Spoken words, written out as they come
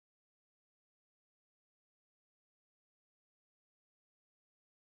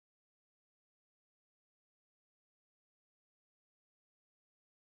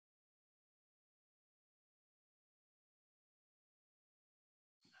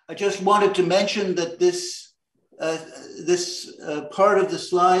I just wanted to mention that this part of the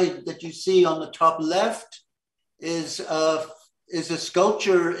slide that you see on the top left is a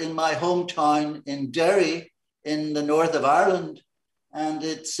sculpture in my hometown in Derry in the north of Ireland, and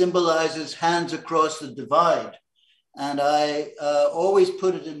it symbolizes hands across the divide. And I always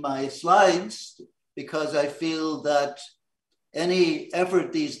put it in my slides because I feel that any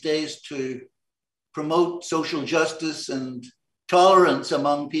effort these days to promote social justice and tolerance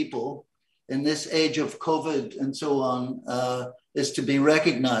among people in this age of COVID and so on is to be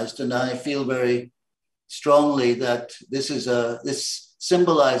recognized. And I feel very strongly that this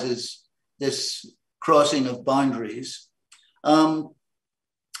symbolizes this crossing of boundaries. Arvind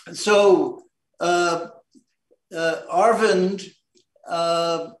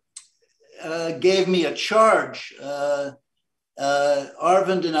gave me a charge.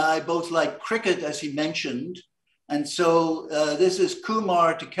 Arvind and I both like cricket, as he mentioned. And so this is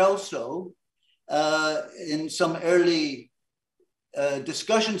Kumar to Kelso. In some early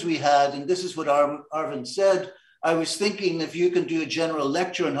discussions we had, and this is what Arvind said, I was thinking if you can do a general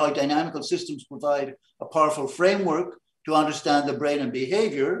lecture on how dynamical systems provide a powerful framework to understand the brain and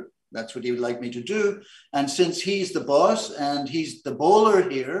behavior, that's what he would like me to do. And since he's the boss and he's the bowler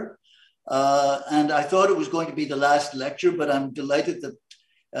here, and I thought it was going to be the last lecture, but I'm delighted that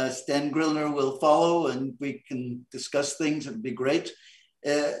Sten Grillner will follow and we can discuss things. It'd be great.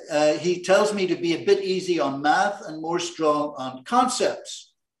 He tells me to be a bit easy on math and more strong on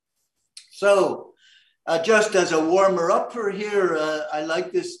concepts. So just as a warmer up for here, I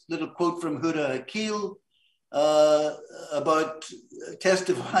like this little quote from Huda Akil about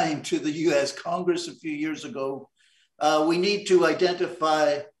testifying to the US Congress a few years ago. We need to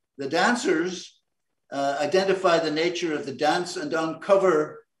identify the dancers, identify the nature of the dance and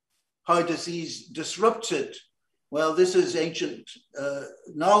uncover how disease disrupts it. Well, this is ancient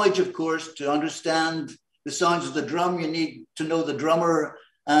knowledge, of course. To understand the sounds of the drum, you need to know the drummer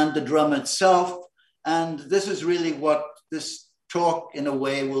and the drum itself. And this is really what this talk, in a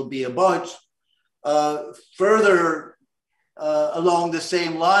way, will be about. Further along the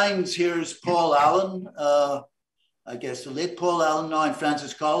same lines, here's Paul Allen, I guess the late Paul Allen now, and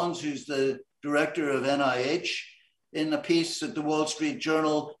Francis Collins, who's the director of NIH, in a piece at the Wall Street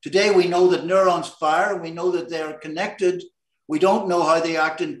Journal. Today, we know that neurons fire. We know that they're connected. We don't know how they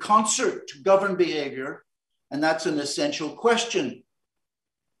act in concert to govern behavior. And that's an essential question.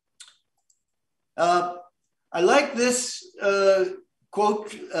 I like this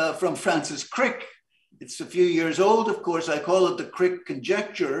quote from Francis Crick. It's a few years old, of course. I call it the Crick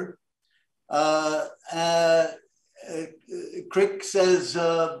conjecture. Crick says,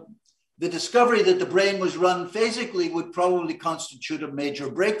 the discovery that the brain was run phasically would probably constitute a major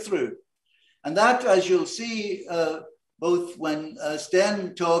breakthrough. And that, as you'll see, both when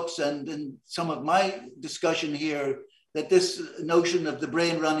Sten talks and in some of my discussion here, that this notion of the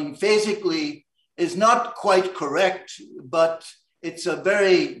brain running phasically is not quite correct, but it's a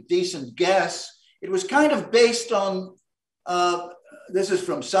very decent guess. It was kind of based on, this is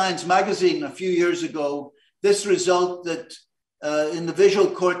from Science Magazine a few years ago, this result that in the visual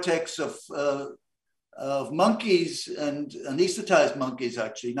cortex of monkeys and anesthetized monkeys,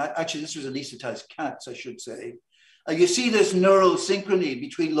 actually this was anesthetized cats, I should say. You see this neural synchrony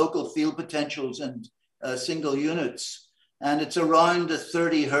between local field potentials and single units. And it's around the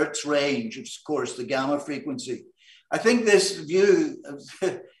 30 hertz range, which is, of course, the gamma frequency. I think this view,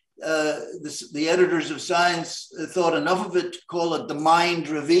 the editors of Science thought enough of it to call it the mind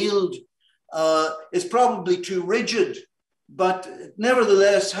revealed, is probably too rigid, but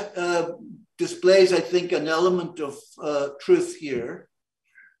nevertheless displays, I think, an element of truth here.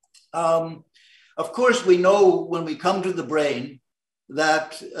 Of course, we know when we come to the brain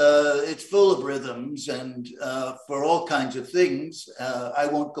that it's full of rhythms and for all kinds of things. I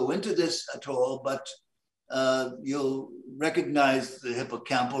won't go into this at all, but you'll recognize the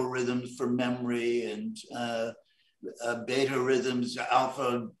hippocampal rhythms for memory and beta rhythms,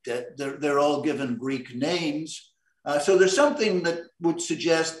 alpha, they're all given Greek names. So there's something that would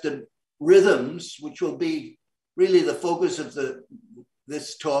suggest that rhythms, which will be really the focus of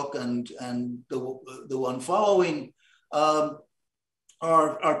this talk and the one following,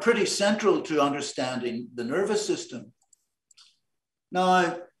 are pretty central to understanding the nervous system.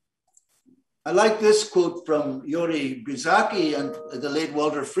 Now, I like this quote from Yuri Grisaki and the late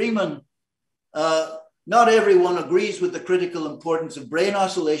Walter Freeman. Not everyone agrees with the critical importance of brain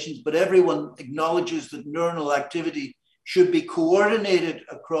oscillations, but everyone acknowledges that neuronal activity should be coordinated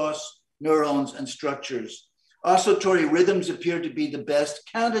across neurons and structures. Oscillatory rhythms appear to be the best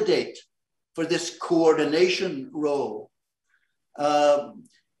candidate for this coordination role.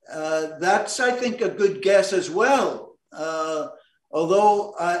 that's, I think, a good guess as well.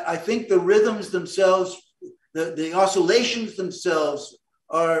 Although I think the rhythms themselves, the oscillations themselves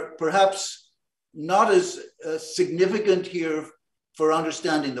are perhaps not as significant here for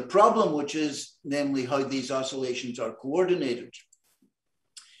understanding the problem, which is namely how these oscillations are coordinated.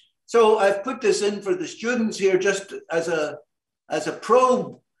 So I've put this in for the students here just as a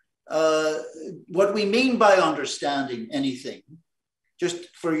probe, what we mean by understanding anything,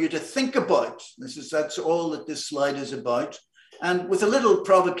 just for you to think about. That's all that this slide is about. And with a little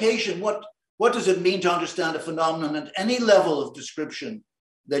provocation, what does it mean to understand a phenomenon at any level of description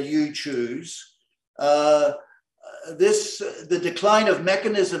that you choose? The decline of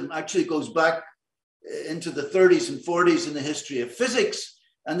mechanism actually goes back into the 30s and 40s in the history of physics.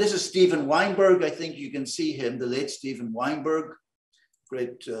 And this is Steven Weinberg. I think you can see him, the late Steven Weinberg,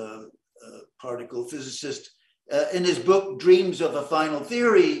 great particle physicist. In his book, Dreams of a Final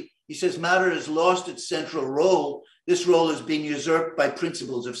Theory, he says matter has lost its central role. This role is being usurped by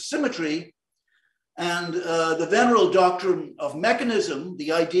principles of symmetry. And the venerable doctrine of mechanism,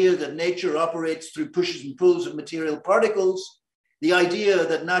 the idea that nature operates through pushes and pulls of material particles, the idea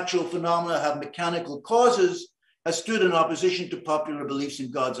that natural phenomena have mechanical causes, has stood in opposition to popular beliefs in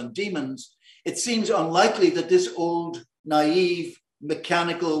gods and demons. It seems unlikely that this old, naive,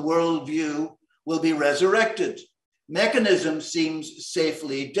 mechanical worldview will be resurrected. Mechanism seems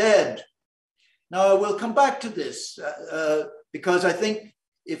safely dead. Now, I will come back to this because I think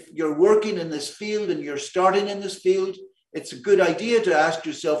if you're working in this field and you're starting in this field, it's a good idea to ask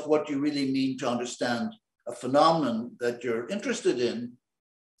yourself what you really mean to understand a phenomenon that you're interested in.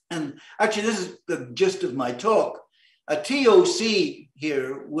 And actually, this is the gist of my talk. A TOC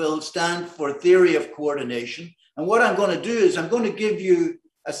here will stand for theory of coordination. And what I'm going to do is I'm going to give you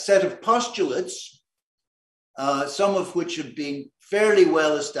a set of postulates, some of which have been fairly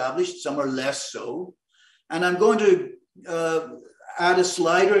well established, some are less so. And I'm going to add a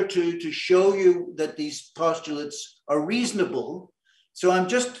slide or two to show you that these postulates are reasonable. So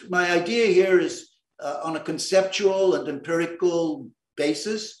my idea here is on a conceptual and empirical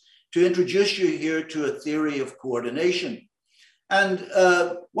basis to introduce you here to a theory of coordination. And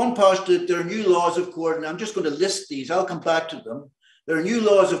one postulate, there are new laws of coordination. I'm just going to list these. I'll come back to them. There are new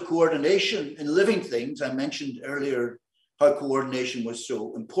laws of coordination in living things. I mentioned earlier how coordination was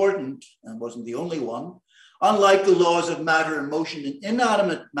so important and wasn't the only one. Unlike the laws of matter and motion in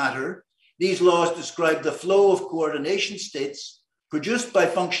inanimate matter, these laws describe the flow of coordination states produced by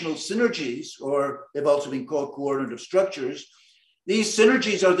functional synergies, or they've also been called coordinative structures. These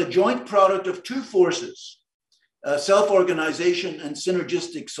synergies are the joint product of two forces, self-organization and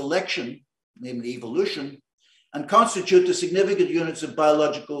synergistic selection, namely evolution, and constitute the significant units of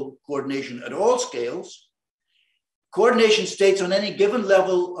biological coordination at all scales. Coordination states on any given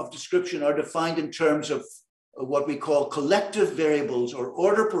level of description are defined in terms of what we call collective variables or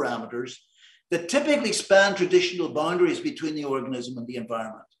order parameters that typically span traditional boundaries between the organism and the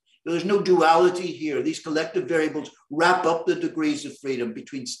environment. There's no duality here. These collective variables wrap up the degrees of freedom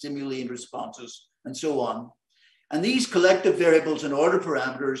between stimuli and responses and so on. And these collective variables and order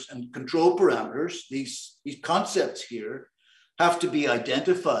parameters and control parameters, these concepts here, have to be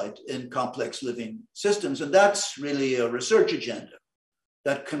identified in complex living systems. And that's really a research agenda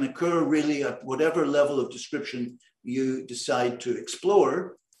that can occur really at whatever level of description you decide to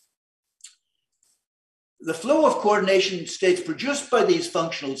explore. The flow of coordination states produced by these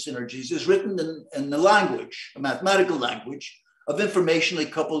functional synergies is written in the language, a mathematical language, of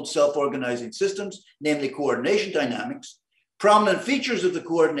informationally coupled self-organizing systems, namely coordination dynamics. Prominent features of the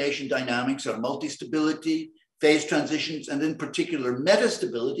coordination dynamics are multistability, phase transitions, and in particular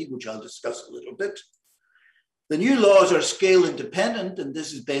metastability, which I'll discuss a little bit. The new laws are scale independent, and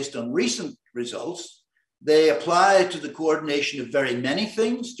this is based on recent results. They apply to the coordination of very many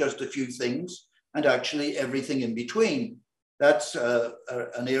things, just a few things, and actually everything in between. That's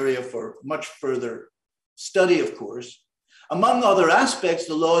an area for much further study, of course. Among other aspects,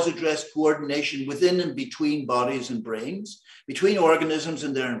 the laws address coordination within and between bodies and brains, between organisms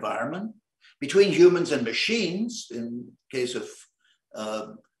and their environment, between humans and machines, in case of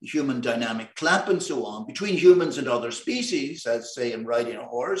human dynamic clamp and so on, between humans and other species, as say in riding a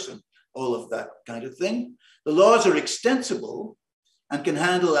horse and all of that kind of thing. The laws are extensible and can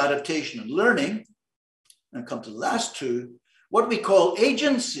handle adaptation and learning. And come to the last two. What we call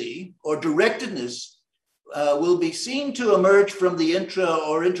agency or directedness will be seen to emerge from the intra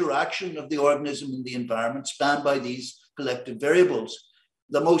or interaction of the organism and the environment spanned by these collective variables.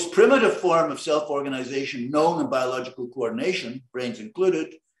 The most primitive form of self-organization known in biological coordination, brains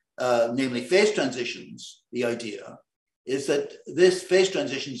included, namely phase transitions, the idea, is that this phase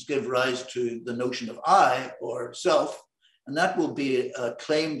transitions give rise to the notion of I, or self, and that will be a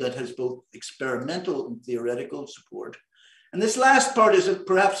claim that has both experimental and theoretical support. And this last part is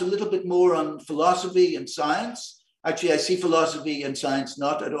perhaps a little bit more on philosophy and science. Actually, I see philosophy and science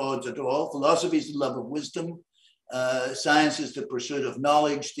not at odds at all. Philosophy is the love of wisdom. Science is the pursuit of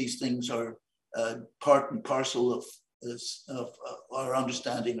knowledge. These things are part and parcel of our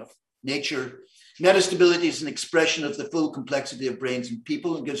understanding of nature. Metastability is an expression of the full complexity of brains and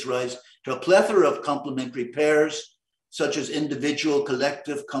people and gives rise to a plethora of complementary pairs, such as individual,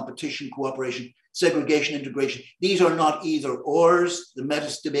 collective, competition, cooperation, segregation, integration. These are not either ors. The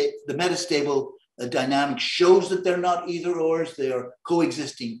metastable dynamic shows that they're not either ors. They are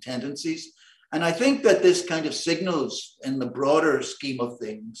coexisting tendencies. And I think that this kind of signals in the broader scheme of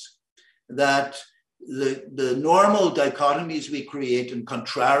things that the normal dichotomies we create and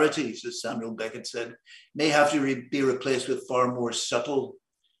contrarieties, as Samuel Beckett said, may have to be replaced with far more subtle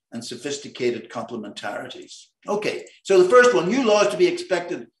and sophisticated complementarities. Okay, so the first one, new laws to be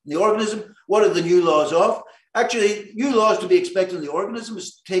expected in the organism. What are the new laws of? Actually, new laws to be expected in the organism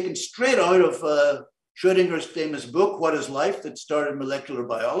is taken straight out of Schrödinger's famous book, What is Life?, that started molecular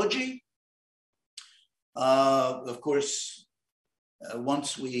biology. Of course,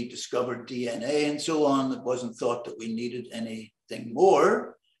 once we discovered DNA and so on, it wasn't thought that we needed anything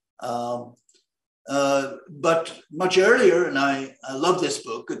more. But much earlier, and I love this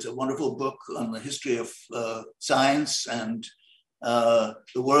book, it's a wonderful book on the history of science and the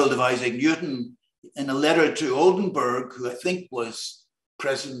world of Isaac Newton. In a letter to Oldenburg, who I think was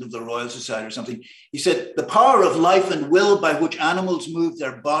president of the Royal Society or something, he said, the power of life and will by which animals move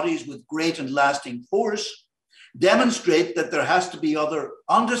their bodies with great and lasting force demonstrate that there has to be other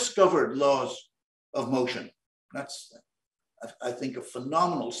undiscovered laws of motion. That's, I think, a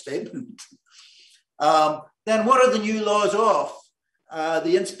phenomenal statement. Then what are the new laws of?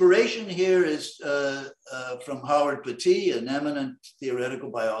 The inspiration here is from Howard Petit, an eminent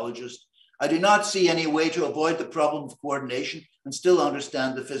theoretical biologist. I do not see any way to avoid the problem of coordination and still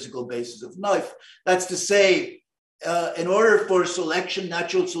understand the physical basis of life. That's to say, in order for selection,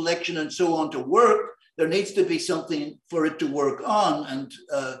 natural selection and so on to work, there needs to be something for it to work on,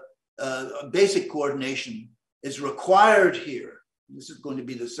 and basic coordination is required here. This is going to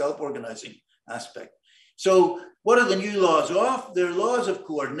be the self-organizing aspect. So what are the new laws of? They're laws of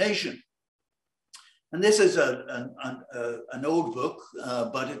coordination. And this is an old book,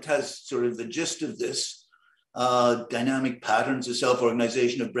 but it has sort of the gist of this. Dynamic patterns of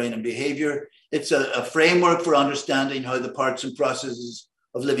self-organization of brain and behavior. It's a framework for understanding how the parts and processes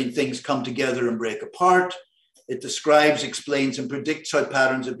of living things come together and break apart. It describes, explains, and predicts how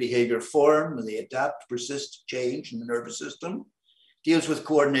patterns of behavior form, and they adapt, persist, change in the nervous system. Deals with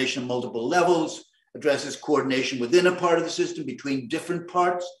coordination on multiple levels, addresses coordination within a part of the system, between different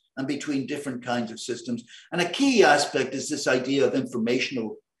parts, and between different kinds of systems. And a key aspect is this idea of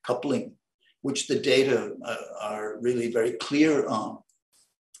informational coupling, which the data are really very clear on.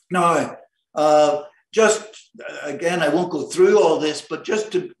 Now, just again, I won't go through all this, but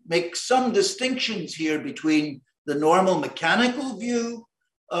just to make some distinctions here between the normal mechanical view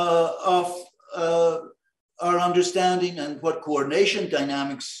of our understanding and what coordination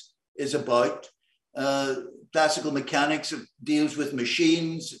dynamics is about. Classical mechanics deals with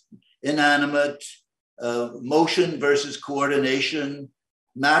machines, inanimate, motion versus coordination,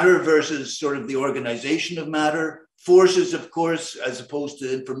 matter versus sort of the organization of matter, forces, of course, as opposed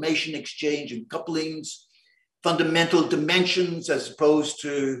to information exchange and couplings, fundamental dimensions as opposed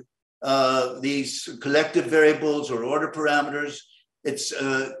to these collective variables or order parameters. Its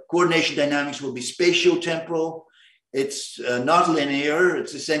coordination dynamics will be spatiotemporal. It's not linear.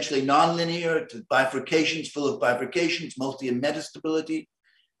 It's essentially non-linear. It's bifurcations, full of bifurcations, multi and metastability.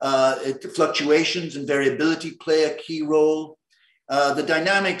 Fluctuations and variability play a key role. The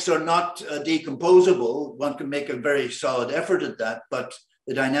dynamics are not decomposable. One can make a very solid effort at that, but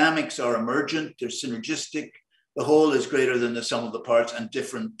the dynamics are emergent, they're synergistic. The whole is greater than the sum of the parts and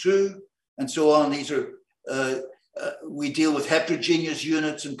different too, and so on. These are, we deal with heterogeneous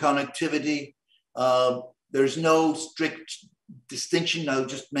units and connectivity. There's no strict distinction. I'll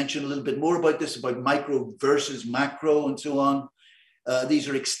just mention a little bit more about this, about micro versus macro and so on. These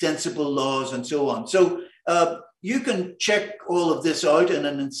are extensible laws and so on. So you can check all of this out in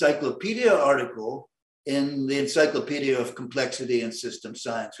an encyclopedia article in the Encyclopedia of Complexity and System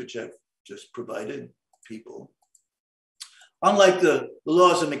Science, which I've just provided people. Unlike the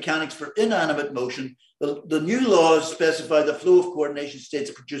laws of mechanics for inanimate motion, the new laws specify the flow of coordination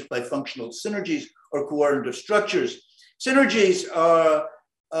states produced by functional synergies or coordinative structures. Synergies are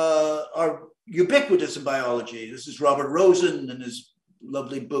ubiquitous in biology. This is Robert Rosen in his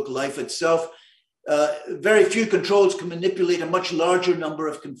lovely book, Life Itself. Very few controls can manipulate a much larger number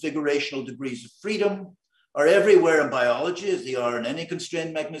of configurational degrees of freedom, are everywhere in biology, as they are in any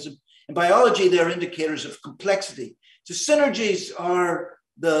constrained mechanism. In biology, they're indicators of complexity. So synergies are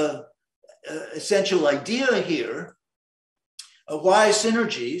the essential idea here. Why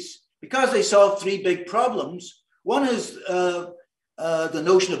synergies? Because they solve three big problems. One is the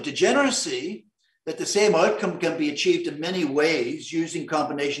notion of degeneracy, that the same outcome can be achieved in many ways using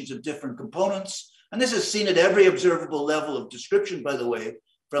combinations of different components. And this is seen at every observable level of description, by the way,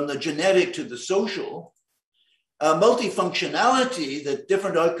 from the genetic to the social. Multifunctionality, that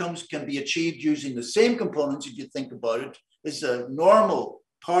different outcomes can be achieved using the same components, if you think about it, is a normal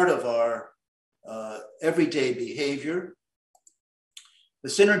part of our everyday behavior. The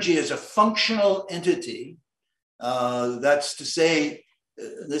synergy is a functional entity. That's to say,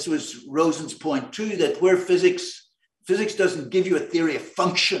 this was Rosen's point too, that where physics doesn't give you a theory of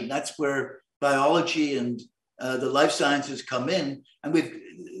function, that's where biology and the life sciences come in. And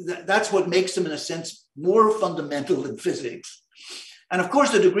that's what makes them, in a sense, more fundamental than physics. And of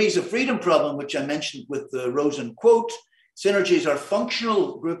course, the degrees of freedom problem, which I mentioned with the Rosen quote, synergies are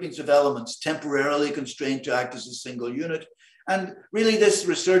functional groupings of elements temporarily constrained to act as a single unit. And really this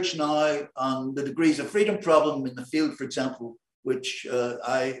research now on the degrees of freedom problem in the field, for example, which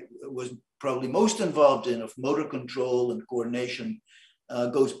I was probably most involved in, of motor control and coordination,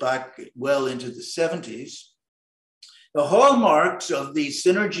 goes back well into the 70s. The hallmarks of these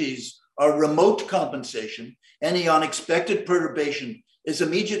synergies are remote compensation. Any unexpected perturbation is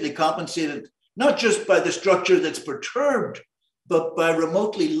immediately compensated, not just by the structure that's perturbed, but by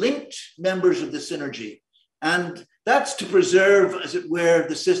remotely linked members of the synergy. And that's to preserve, as it were,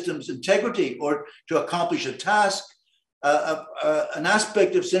 the system's integrity or to accomplish a task. An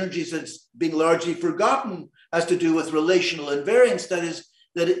aspect of synergies that's being largely forgotten has to do with relational invariance. That is,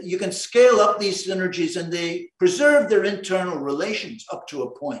 that you can scale up these synergies and they preserve their internal relations up to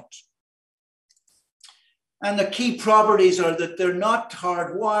a point. And the key properties are that they're not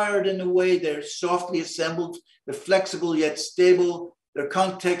hardwired in a way, they're softly assembled, they're flexible yet stable, they're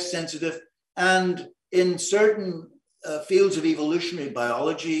context sensitive, and in certain fields of evolutionary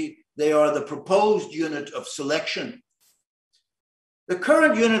biology, they are the proposed unit of selection. The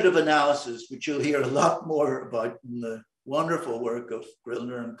current unit of analysis, which you'll hear a lot more about in the wonderful work of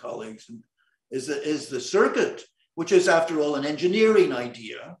Grillner and colleagues, is the circuit, which is, after all, an engineering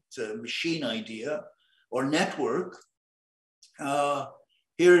idea. It's a machine idea or network.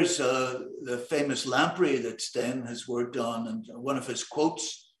 Here's the famous lamprey that Sten has worked on, and one of his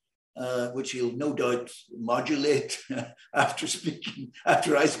quotes, which he'll no doubt modulate after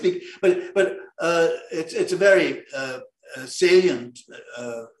I speak. But it's a very salient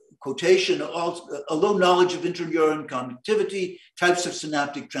quotation. Although knowledge of intraneuron connectivity, types of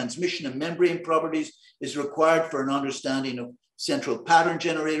synaptic transmission, and membrane properties is required for an understanding of central pattern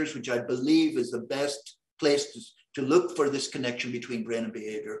generators, which I believe is the best place to look for this connection between brain and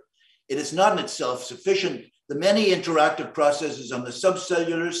behavior, it is not in itself sufficient. The many interactive processes on the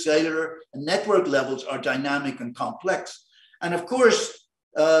subcellular, cellular, and network levels are dynamic and complex. And of course,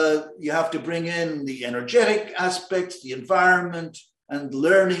 you have to bring in the energetic aspects, the environment, and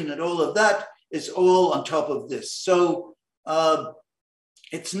learning, and all of that is all on top of this. So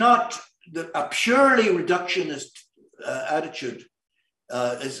it's not a purely reductionist attitude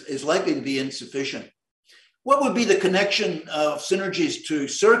is likely to be insufficient. What would be the connection of synergies to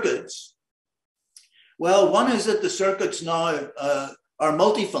circuits? Well, one is that the circuits now are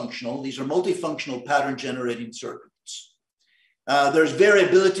multifunctional. These are multifunctional pattern generating circuits. There's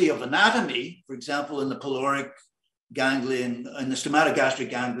variability of anatomy, for example, in the caloric ganglion, in the stomatogastric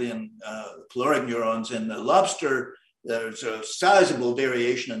ganglion, caloric neurons in the lobster, there's a sizable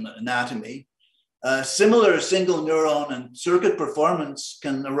variation in the anatomy. Similar single neuron and circuit performance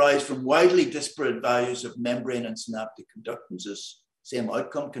can arise from widely disparate values of membrane and synaptic conductances. Same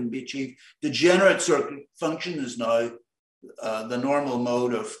outcome can be achieved. Degenerate circuit function is now the normal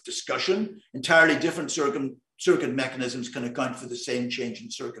mode of discussion. Entirely different circuit mechanisms can account for the same change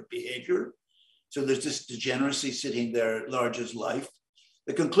in circuit behavior. So there's this degeneracy sitting there large as life.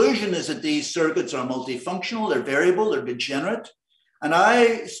 The conclusion is that these circuits are multifunctional, they're variable, they're degenerate. And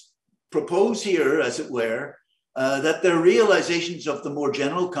I propose here, as it were, that they're realizations of the more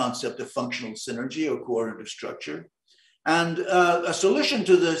general concept of functional synergy or coordinative structure. And a solution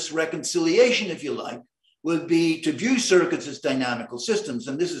to this reconciliation, if you like, would be to view circuits as dynamical systems.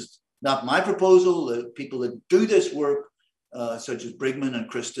 And this is not my proposal. The people that do this work, such as Brigman and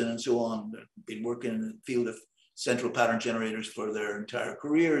Kristen and so on, have been working in the field of central pattern generators for their entire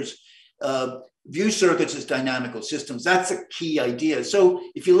careers. view circuits as dynamical systems. That's a key idea. So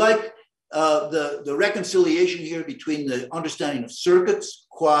if you like, the reconciliation here between the understanding of circuits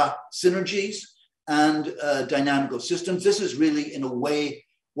qua synergies and dynamical systems, this is really, in a way,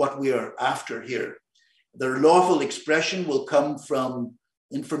 what we are after here. Their lawful expression will come from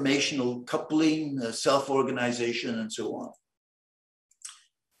informational coupling, self-organization, and so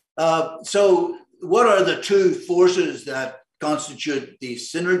on. So what are the two forces that constitute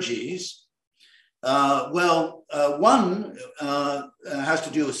these synergies? One has to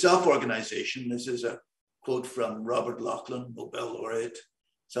do with self-organization. This is a quote from Robert Laughlin, Nobel laureate,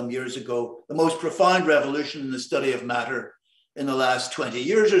 some years ago. The most profound revolution in the study of matter in the last 20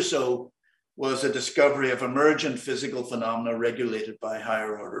 years or so was the discovery of emergent physical phenomena regulated by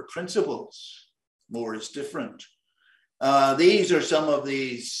higher order principles. More is different. These are some of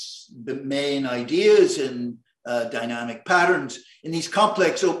these main ideas in dynamic patterns. In these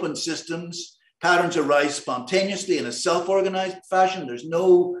complex open systems, patterns arise spontaneously in a self-organized fashion. There's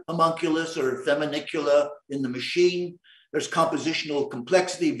no homunculus or feminicula in the machine. There's compositional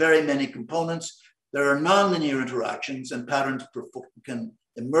complexity, very many components. There are nonlinear interactions, and patterns can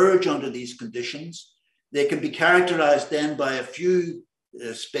emerge under these conditions. They can be characterized then by a few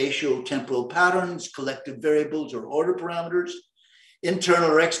spatio-temporal patterns, collective variables, or order parameters.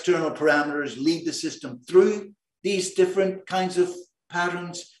 Internal or external parameters lead the system through these different kinds of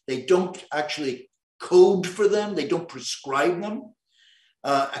patterns. They don't actually code for them. They don't prescribe them.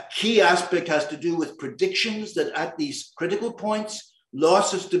 A key aspect has to do with predictions, that at these critical points,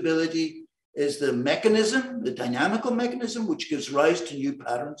 loss of stability is the mechanism, the dynamical mechanism, which gives rise to new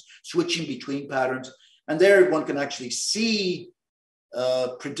patterns, switching between patterns. And there one can actually see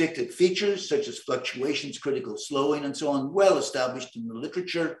predicted features such as fluctuations, critical slowing, and so on, well established in the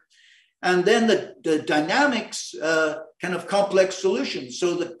literature. And then the dynamics kind of complex solutions.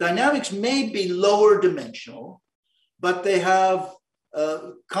 So the dynamics may be lower dimensional, but they have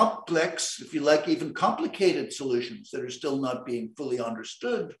complex, if you like, even complicated solutions that are still not being fully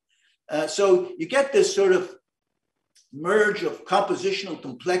understood. So you get this sort of merge of compositional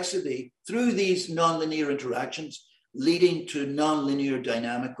complexity through these nonlinear interactions, leading to nonlinear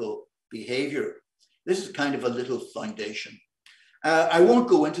dynamical behavior. This is kind of a little foundation. I won't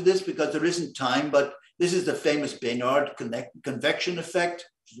go into this because there isn't time, but this is the famous Bénard convection effect,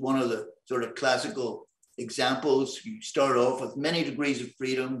 which is one of the sort of classical examples. You start off with many degrees of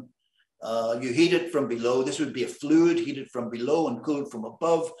freedom. You heat it from below. This would be a fluid heated from below and cooled from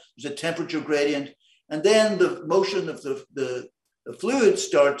above. There's a temperature gradient. And then the motion of the fluid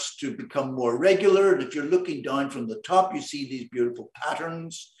starts to become more regular. And if you're looking down from the top, you see these beautiful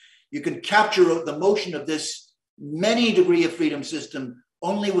patterns. You can capture the motion of this many degree of freedom system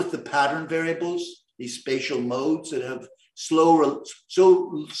only with the pattern variables, these spatial modes that have slow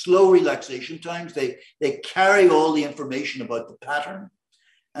relaxation times. They carry all the information about the pattern.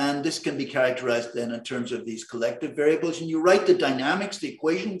 And this can be characterized then in terms of these collective variables. And you write the dynamics, the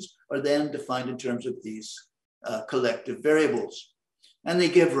equations are then defined in terms of these collective variables. And they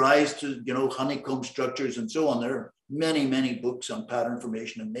give rise to, honeycomb structures and so on. There are many, many books on pattern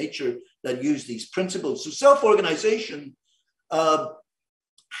formation in nature that use these principles. So self-organization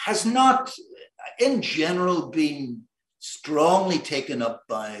has not, in general, been strongly taken up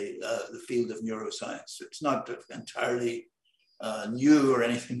by the field of neuroscience. It's not entirely new or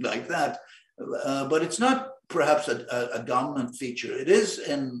anything like that, but it's not perhaps a dominant feature. It is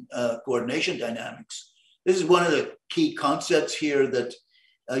in coordination dynamics. This is one of the key concepts here, that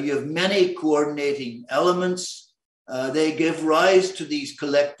you have many coordinating elements. They give rise to these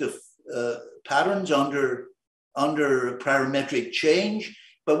collective patterns under parametric change.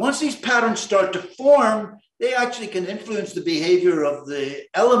 But once these patterns start to form, they actually can influence the behavior of the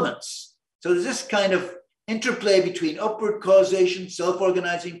elements. So there's this kind of interplay between upward causation,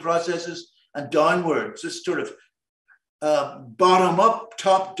 self-organizing processes, and downwards. This sort of bottom up,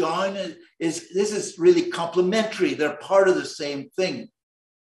 top down this is really complementary. They're part of the same thing.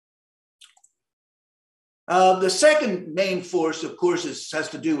 The second main force, of course, has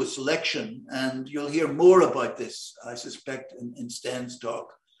to do with selection, and you'll hear more about this, I suspect, in Stan's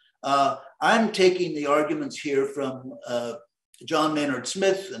talk. I'm taking the arguments here from John Maynard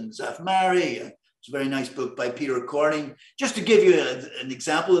Smith and Zaf Mari. It's a very nice book by Peter Corning. Just to give you an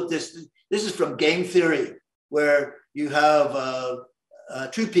example of this, this is from game theory, where you have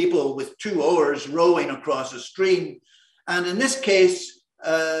two people with two oars rowing across a stream. And in this case,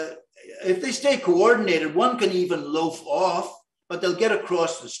 if they stay coordinated, one can even loaf off, but they'll get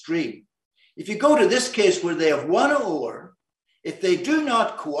across the stream. If you go to this case where they have one oar, if they do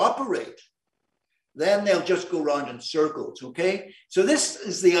not cooperate, then they'll just go round in circles, okay? So this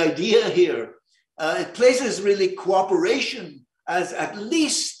is the idea here. It places really cooperation as at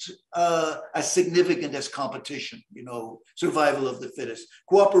least as significant as competition, you know, survival of the fittest.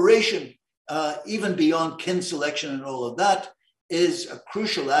 Cooperation, even beyond kin selection and all of that, is a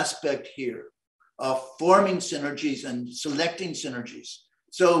crucial aspect here of forming synergies and selecting synergies.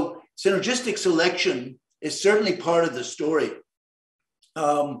 So synergistic selection is certainly part of the story.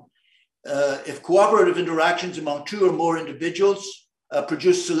 If cooperative interactions among two or more individuals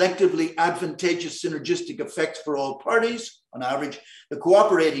produce selectively advantageous synergistic effects for all parties, on average, the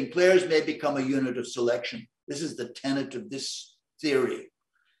cooperating players may become a unit of selection. This is the tenet of this theory.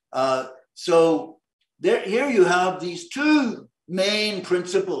 So here you have these two main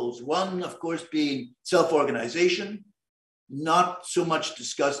principles. One, of course, being self-organization, not so much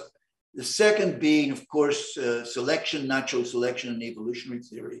discussed. The second being, of course, selection, natural selection, and evolutionary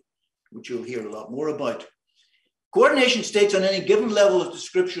theory, which you'll hear a lot more about. Coordination states on any given level of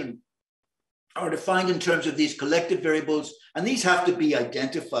description are defined in terms of these collective variables, and these have to be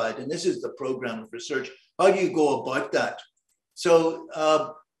identified. And this is the program of research. How do you go about that? So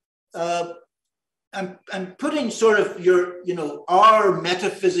I'm putting sort of your, you know, our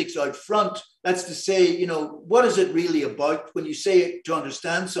metaphysics out front. That's to say, you know, what is it really about when you say to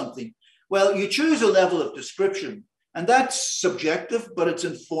understand something? Well, you choose a level of description, and that's subjective, but it's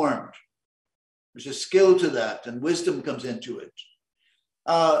informed. There's a skill to that, and wisdom comes into it.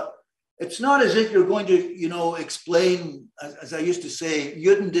 It's not as if you're going to, you know, explain, as I used to say,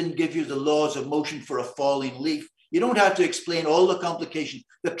 Newton didn't give you the laws of motion for a falling leaf. You don't have to explain all the complications.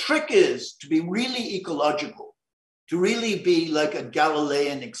 The trick is to be really ecological, to really be like a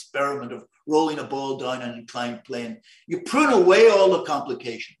Galilean experiment of rolling a ball down an inclined plane. You prune away all the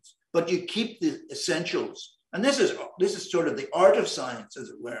complications, but you keep the essentials. And this is sort of the art of science, as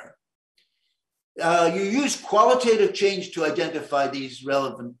it were. You use qualitative change to identify these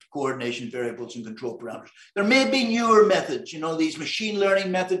relevant coordination variables and control parameters. There may be newer methods, you know, these machine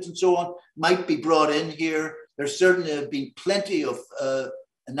learning methods and so on might be brought in here. There certainly have been plenty of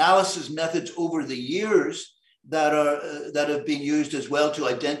analysis methods over the years that have been used as well to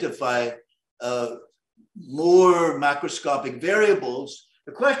identify more macroscopic variables.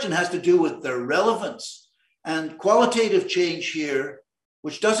 The question has to do with their relevance, and qualitative change here,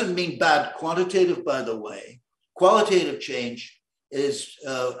 which doesn't mean bad quantitative, by the way. Qualitative change is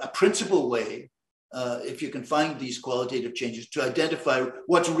a principal way, if you can find these qualitative changes, to identify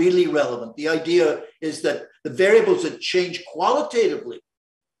what's really relevant. The idea is that the variables that change qualitatively,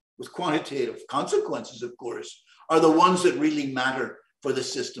 with quantitative consequences, of course, are the ones that really matter for the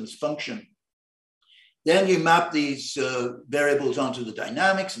system's function. Then you map these variables onto the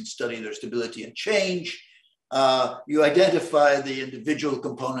dynamics and study their stability and change. You identify the individual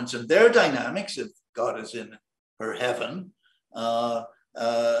components and their dynamics, if God is in her heaven.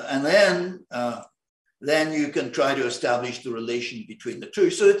 And then you can try to establish the relation between the two.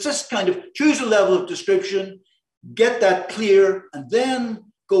 So it's just kind of choose a level of description, get that clear, and then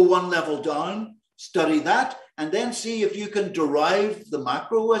go one level down, study that, and then see if you can derive the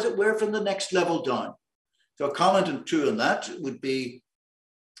macro, as it were, from the next level down. So a comment or two on that would be,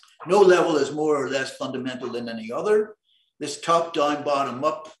 no level is more or less fundamental than any other. This top-down,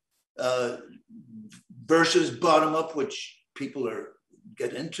 bottom-up versus bottom-up, which people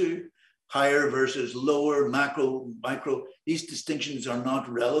get into, higher versus lower, macro, micro, these distinctions are not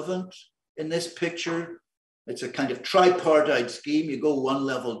relevant in this picture. It's a kind of tripartite scheme. You go one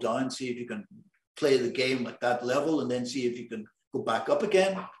level down, see if you can play the game at that level, and then see if you can go back up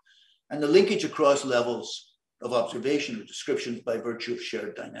again. And the linkage across levels of observation or descriptions by virtue of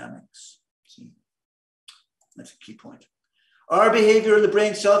shared dynamics. See? That's a key point. Are behavior in the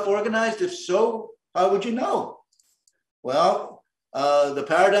brain self-organized? If so, how would you know? Well, the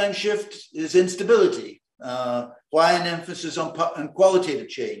paradigm shift is instability. Why an emphasis on qualitative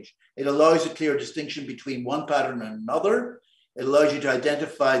change? It allows a clear distinction between one pattern and another. It allows you to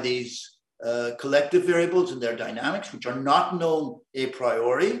identify these collective variables and their dynamics, which are not known a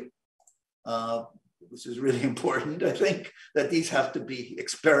priori. This is really important, I think, that these have to be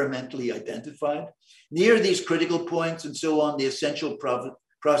experimentally identified. Near these critical points and so on, the essential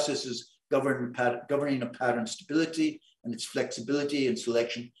processes governing a pattern's stability and its flexibility and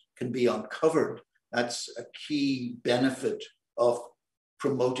selection can be uncovered. That's a key benefit of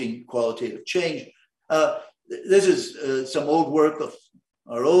promoting qualitative change. This is some old work of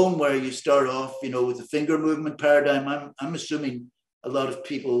our own, where you start off, you know, with the finger movement paradigm. I'm assuming a lot of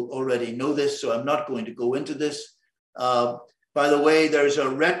people already know this, so I'm not going to go into this. By the way, there's a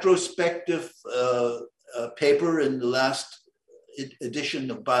retrospective paper in the last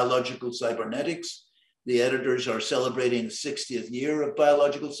edition of Biological Cybernetics. The editors are celebrating the 60th year of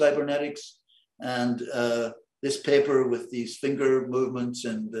Biological Cybernetics. And this paper with these finger movements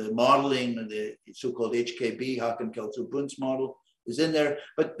and the modeling and the so-called HKB, Haken Kelso Bunz model, is in there.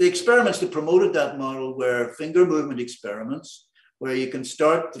 But the experiments that promoted that model were finger movement experiments, where you can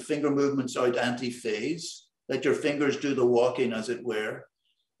start the finger movements out anti-phase, let your fingers do the walking, as it were.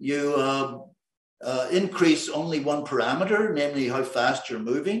 You increase only one parameter, namely how fast you're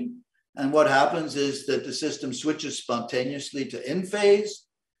moving. And what happens is that the system switches spontaneously to in phase.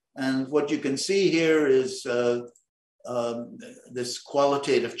 And what you can see here is this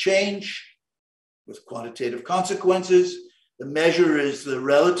qualitative change with quantitative consequences. The measure is the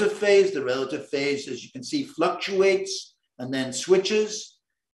relative phase. The relative phase, as you can see, fluctuates and then switches.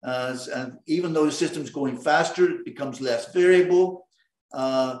 And even though the system's going faster, it becomes less variable.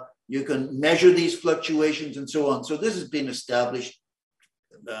 You can measure these fluctuations and so on. So this has been established,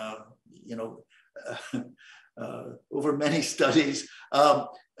 over many studies.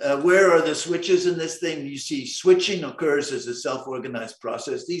 Where are the switches in this thing? You see switching occurs as a self-organized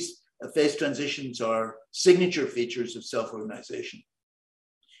process. These phase transitions are signature features of self-organization.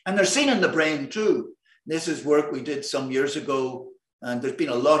 And they're seen in the brain too. This is work we did some years ago, and there's been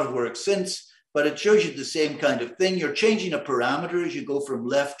a lot of work since, but it shows you the same kind of thing. You're changing a parameter as you go from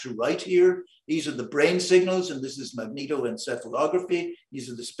left to right here. These are the brain signals, and this is magnetoencephalography. These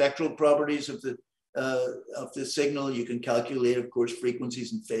are the spectral properties of the signal. You can calculate, of course,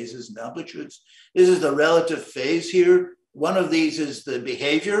 frequencies and phases and amplitudes. This is the relative phase here. One of these is the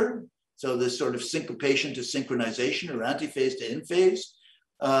behavior. So this sort of syncopation to synchronization, or antiphase to in phase.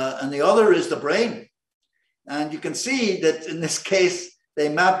 And the other is the brain. And you can see that in this case, they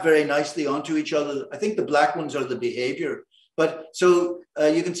map very nicely onto each other. I think the black ones are the behavior. But so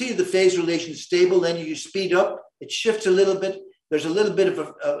you can see the phase relation is stable. Then you speed up, it shifts a little bit. There's a little bit of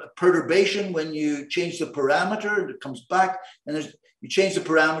a perturbation when you change the parameter, it comes back. And you change the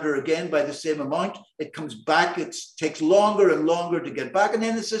parameter again by the same amount, it comes back. It takes longer and longer to get back. And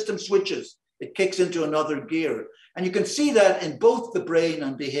then the system switches. It kicks into another gear. And you can see that in both the brain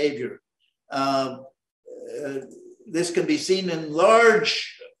and behavior. This can be seen in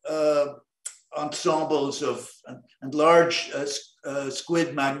large ensembles and large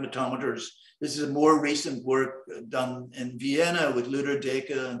squid magnetometers. This is a more recent work done in Vienna with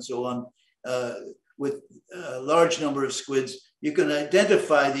Luder-Deka and so on, with a large number of squids. You can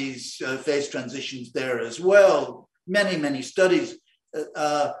identify these phase transitions there as well. Many, many studies.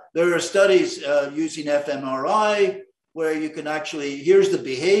 There are studies using fMRI where you can actually, here's the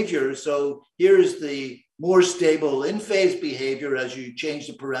behavior. So here's the more stable in-phase behavior as you change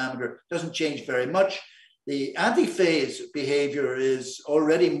the parameter. Doesn't change very much. The antiphase behavior is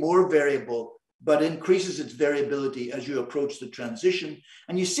already more variable, but increases its variability as you approach the transition.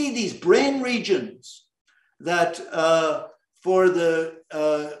 And you see these brain regions that for the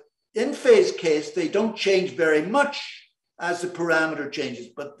in-phase case, they don't change very much as the parameter changes,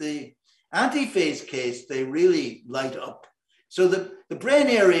 but the antiphase case, they really light up. So the brain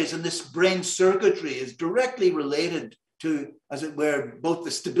areas in this brain circuitry is directly related to, as it were, both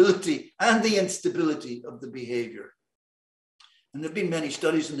the stability and the instability of the behavior. And there have been many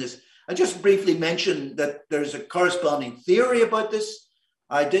studies in this. I just briefly mentioned that there's a corresponding theory about this.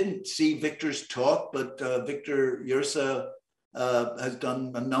 I didn't see Victor's talk, but Victor Yersa has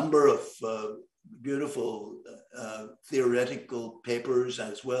done a number of beautiful theoretical papers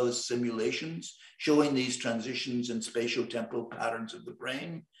as well as simulations showing these transitions in spatiotemporal patterns of the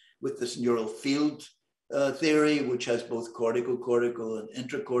brain with this neural field theory, which has both cortical and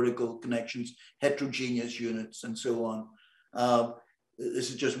intracortical connections, heterogeneous units, and so on. This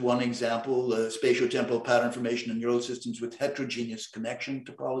is just one example, spatiotemporal pattern formation in neural systems with heterogeneous connection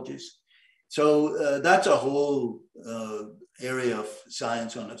topologies. So that's a whole area of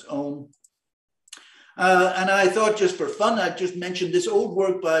science on its own. And I thought, just for fun, I'd just mention this old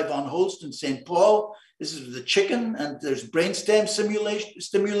work by von Holst and St. Paul. This is the chicken, and there's brainstem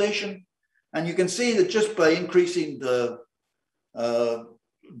stimulation. And you can see that just by increasing the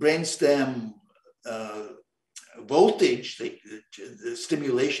brainstem voltage, the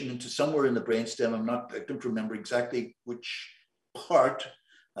stimulation into somewhere in the brainstem, I don't remember exactly which part.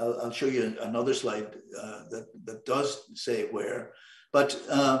 I'll show you another slide that does say where. But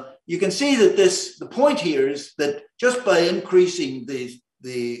you can see that the point here is that just by increasing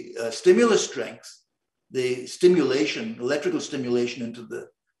the stimulus strength, the stimulation, electrical stimulation into the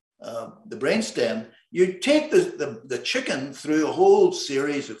brainstem, you take the chicken through a whole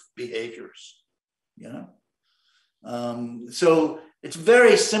series of behaviors, you know? So It's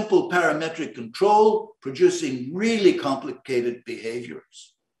very simple parametric control, producing really complicated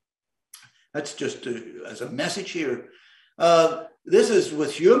behaviors. That's just as a message here. This is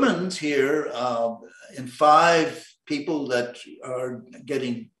with humans here in 5 people that are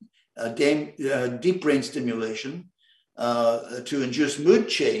getting deep brain stimulation to induce mood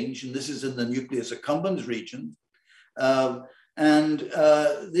change. And this is in the nucleus accumbens region. And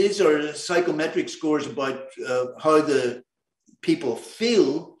these are psychometric scores about how the people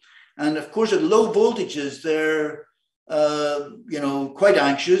feel. And of course, at low voltages, they're, quite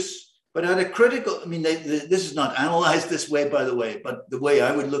anxious. But at a critical, I mean, this is not analyzed this way, by the way, but the way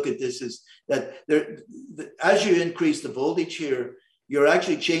I would look at this is that as you increase the voltage here, you're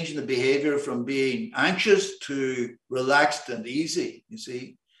actually changing the behavior from being anxious to relaxed and easy, you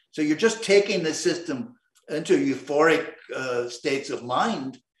see? So you're just taking the system into euphoric states of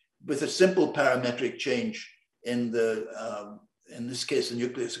mind with a simple parametric change in in this case, the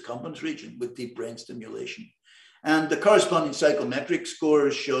nucleus accumbens region with deep brain stimulation. And the corresponding psychometric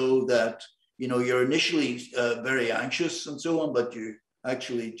scores show that, you're initially very anxious and so on, but you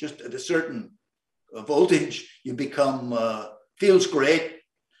actually just at a certain voltage, you become, feels great,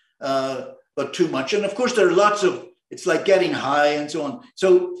 but too much. And of course, there are lots of, it's like getting high and so on.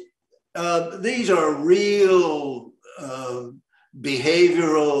 So these are real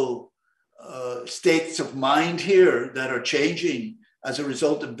behavioral states of mind here that are changing as a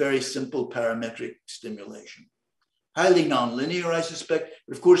result of very simple parametric stimulation. Highly nonlinear, I suspect,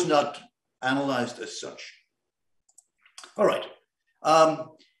 but of course not analyzed as such. All right.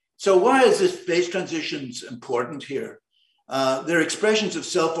 So why is this phase transitions important here? They're expressions of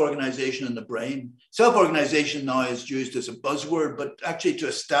self-organization in the brain. Self-organization now is used as a buzzword, but actually to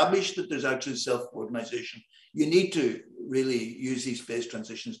establish that there's actually self-organization, you need to really use these phase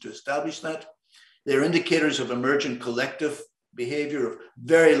transitions to establish that. They're indicators of emergent collective behavior of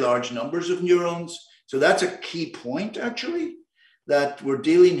very large numbers of neurons. So that's a key point, actually, that we're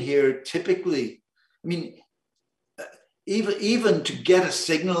dealing here typically. I mean, even to get a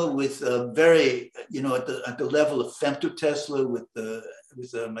signal with a very, at the level of femtotesla with the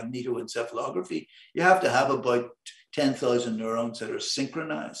magnetoencephalography, you have to have about 10,000 neurons that are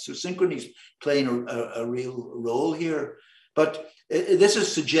synchronized. So synchrony is playing a real role here. But this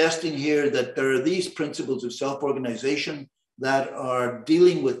is suggesting here that there are these principles of self-organization that are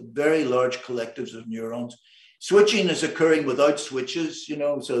dealing with very large collectives of neurons. Switching is occurring without switches,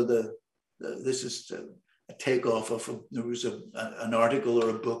 so this is a takeoff of, there was an article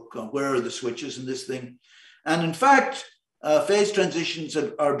or a book on where are the switches in this thing. And in fact, phase transitions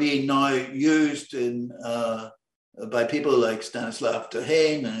are being now used by people like Stanislav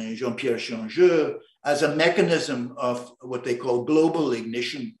Dehaene and Jean-Pierre Changeux as a mechanism of what they call global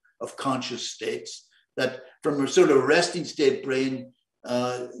ignition of conscious states, that from a sort of resting state brain,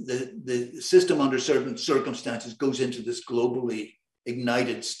 the system under certain circumstances goes into this globally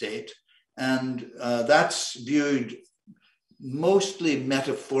ignited state. And that's viewed mostly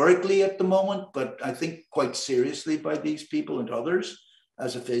metaphorically at the moment, but I think quite seriously by these people and others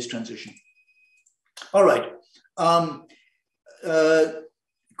as a phase transition. All right.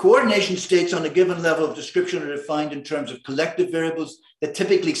 Coordination states on a given level of description are defined in terms of collective variables that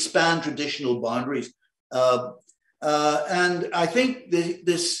typically span traditional boundaries. And I think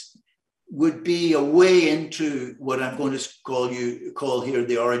this would be a way into what I'm going to call here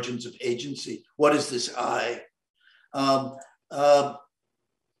the origins of agency. What is this I? I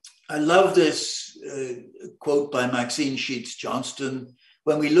love this quote by Maxine Sheets Johnston.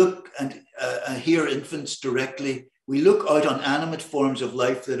 When we look and hear infants directly, we look out on animate forms of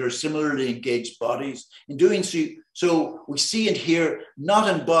life that are similarly engaged bodies. In doing so, we see and hear not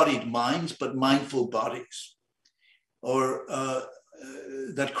embodied minds, but mindful bodies, or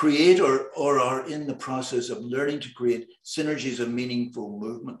that create or are in the process of learning to create synergies of meaningful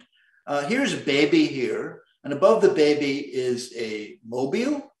movement. Here's a baby here, and above the baby is a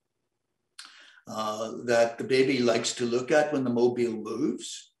mobile that the baby likes to look at when the mobile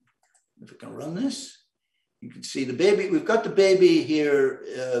moves. If I can run this, you can see the baby. We've got the baby here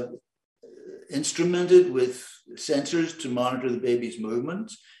instrumented with sensors to monitor the baby's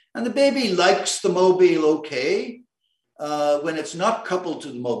movements. And the baby likes the mobile okay when it's not coupled to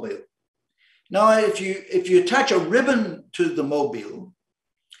the mobile. Now, if you attach a ribbon to the mobile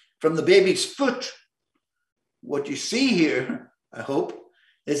from the baby's foot, what you see here, I hope,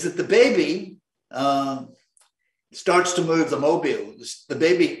 is that the baby starts to move the mobile. The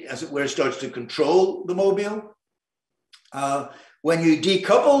baby, as it were, starts to control the mobile. When you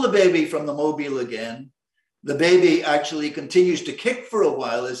decouple the baby from the mobile again, the baby actually continues to kick for a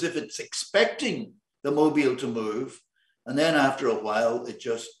while as if it's expecting the mobile to move. And then after a while, it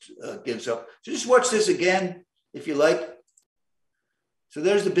just gives up. So just watch this again, if you like. So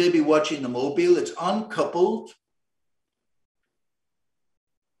there's the baby watching the mobile. It's uncoupled.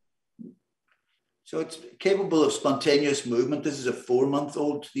 So it's capable of spontaneous movement. This is a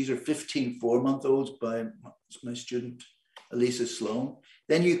 4-month-old. These are 15 4-month-olds by my student, Elisa Sloan.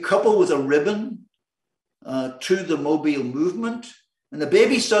 Then you couple with a ribbon to the mobile movement, and the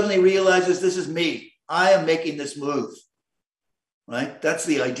baby suddenly realizes, this is me. I am making this move, right? That's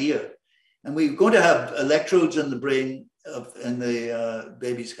the idea. And we're going to have electrodes in the brain, in the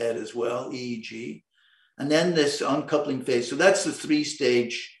baby's head as well, EEG. And then this uncoupling phase. So that's the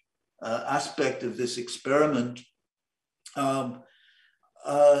 3-stage aspect of this experiment. I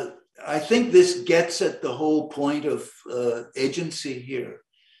think this gets at the whole point of agency here,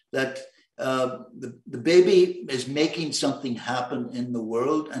 that the baby is making something happen in the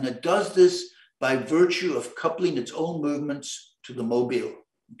world, and it does this by virtue of coupling its own movements to the mobile,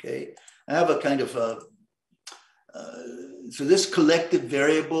 okay? I have a kind of so this collective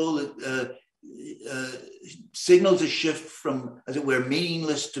variable signals a shift from, as it were,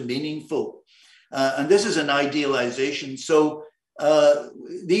 meaningless to meaningful. And this is an idealization. So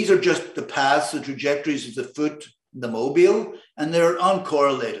these are just the paths, the trajectories of the foot, the mobile, and they're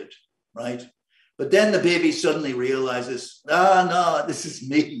uncorrelated, right? But then the baby suddenly realizes, no, this is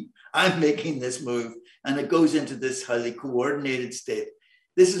me. I'm making this move. And it goes into this highly coordinated state.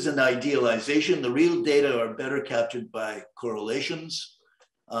 This is an idealization. The real data are better captured by correlations.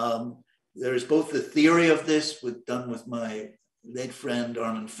 There's both the theory of this, done with my late friend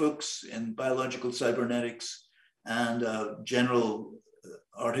Armin Fuchs in Biological Cybernetics, and a general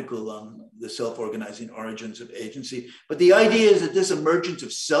article on the self-organizing origins of agency. But the idea is that this emergence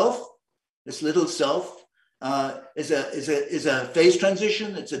of self, this little self, is a phase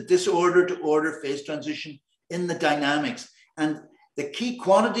transition. It's a disorder to order phase transition in the dynamics. And the key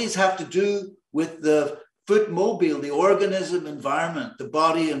quantities have to do with the foot mobile, the organism environment, the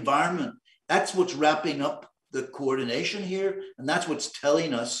body environment. That's what's wrapping up the coordination here. And that's what's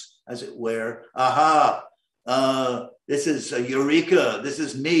telling us, as it were, aha, this is a eureka, this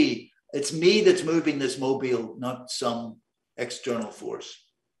is me. It's me that's moving this mobile, not some external force.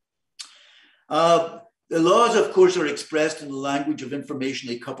 The laws, of course, are expressed in the language of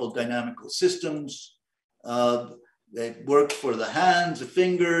informationally coupled dynamical systems. They work for the hands, the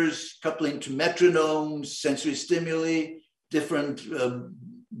fingers, coupling to metronomes, sensory stimuli, different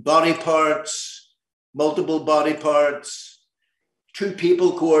body parts, multiple body parts, two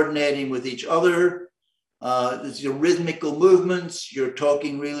people coordinating with each other. There's your rhythmical movements. You're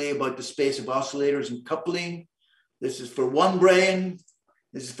talking really about the space of oscillators and coupling. This is for one brain.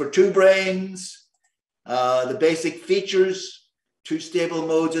 This is for two brains. The basic features, two stable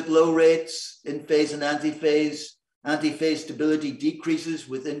modes at low rates, in phase and antiphase. Antiphase stability decreases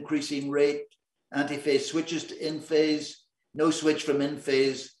with increasing rate. Antiphase switches to in phase. No switch from in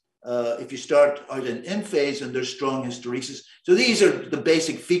phase if you start out in phase and there's strong hysteresis. So these are the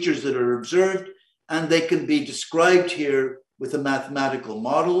basic features that are observed, and they can be described here with a mathematical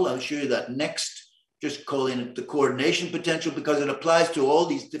model. I'll show you that next, just calling it the coordination potential, because it applies to all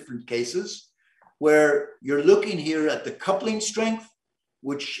these different cases where you're looking here at the coupling strength,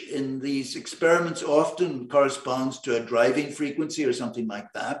 which in these experiments often corresponds to a driving frequency or something like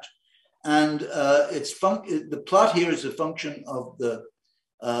that. And the plot here is a function of the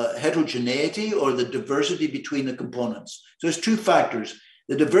heterogeneity or the diversity between the components. So there's two factors,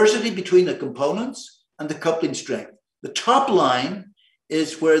 the diversity between the components and the coupling strength. The top line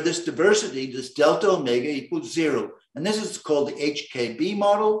is where this diversity, this delta omega equals 0. And this is called the HKB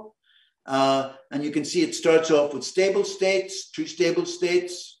model. And you can see it starts off with stable states, two stable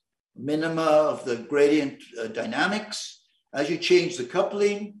states, minima of the gradient dynamics. As you change the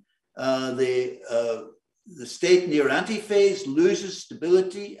coupling, the state near antiphase loses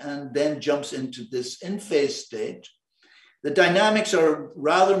stability and then jumps into this in-phase state. The dynamics are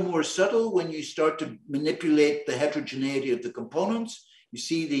rather more subtle when you start to manipulate the heterogeneity of the components. You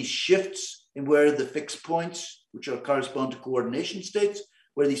see these shifts in where the fixed points, which correspond to coordination states,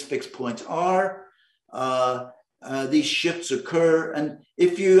 where these fixed points are. These shifts occur. And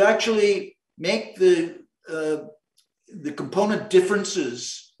if you actually make the component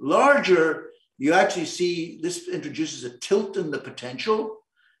differences larger, you actually see this introduces a tilt in the potential.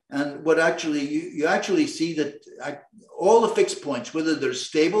 And what actually, you actually see that all the fixed points, whether they're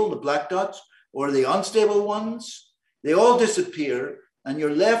stable, the black dots, or the unstable ones, they all disappear. And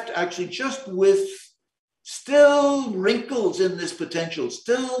you're left actually just with still wrinkles in this potential,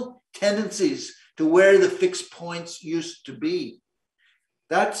 still tendencies to where the fixed points used to be.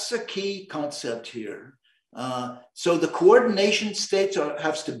 That's a key concept here. So the coordination states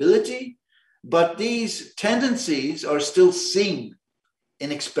have stability, but these tendencies are still seen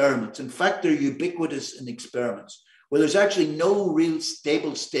in experiments. In fact, they're ubiquitous in experiments, where there's actually no real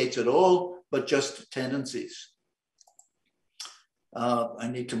stable states at all, but just tendencies. I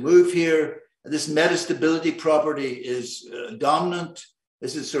need to move here. This metastability property is dominant.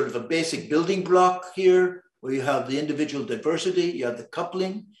 This is sort of a basic building block here, where you have the individual diversity, you have the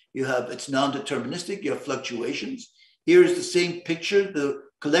coupling, it's non-deterministic, you have fluctuations. Here is the same picture, the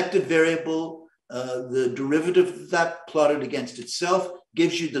collective variable, the derivative of that plotted against itself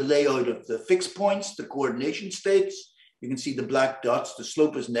gives you the layout of the fixed points, the coordination states. You can see the black dots, the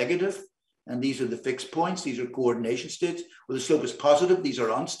slope is negative, and these are the fixed points. These are coordination states. Where the slope is positive, these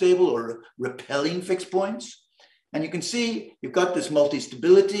are unstable or repelling fixed points. And you can see you've got this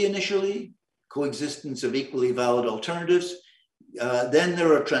multi-stability initially, coexistence of equally valid alternatives. Then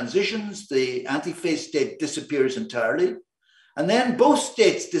there are transitions. The antiphase state disappears entirely. And then both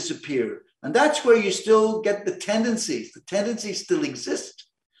states disappear. And that's where you still get the tendencies. The tendencies still exist,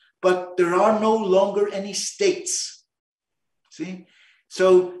 but there are no longer any states. See?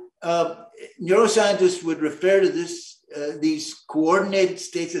 So neuroscientists would refer to these coordinated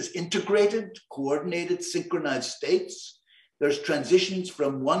states as integrated, coordinated, synchronized states. There's transitions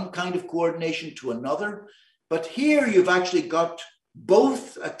from one kind of coordination to another. But here you've actually got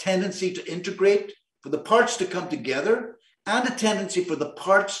both a tendency to integrate, for the parts to come together, and a tendency for the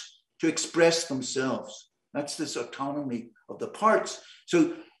parts to express themselves. That's this autonomy of the parts.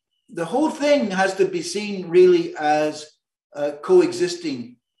 So the whole thing has to be seen really as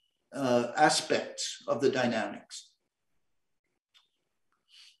coexisting aspects of the dynamics.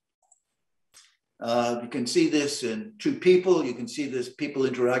 You can see this in two people. You can see this people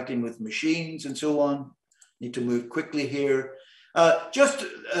interacting with machines and so on. Need to move quickly here.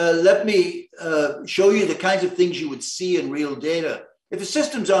 Let me show you the kinds of things you would see in real data. If a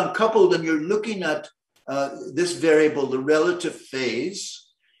system's uncoupled and you're looking at this variable, the relative phase,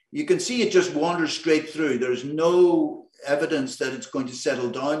 you can see it just wanders straight through. There's no evidence that it's going to settle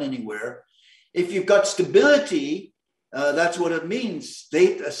down anywhere. If you've got stability, that's what it means.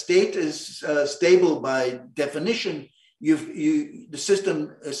 A state is stable by definition. The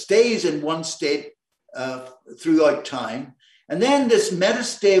system stays in one state throughout time. And then this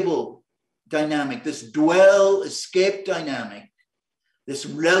metastable dynamic, this dwell-escape dynamic, this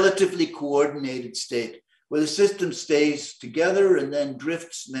relatively coordinated state where the system stays together and then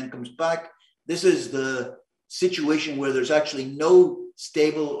drifts and then comes back. This is the situation where there's actually no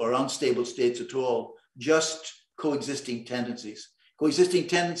stable or unstable states at all, just coexisting tendencies. Coexisting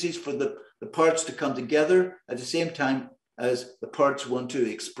tendencies for the parts to come together at the same time as the parts want to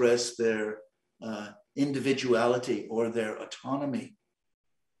express their individuality or their autonomy.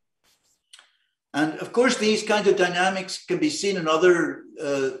 And of course, these kinds of dynamics can be seen in other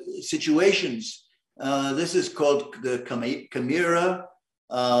situations. This is called the chimera,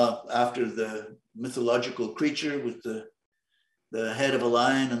 after the mythological creature with the head of a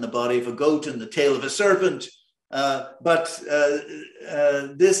lion and the body of a goat and the tail of a serpent.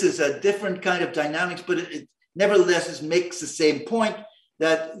 This is a different kind of dynamics, but it nevertheless makes the same point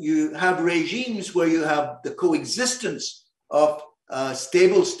that you have regimes where you have the coexistence of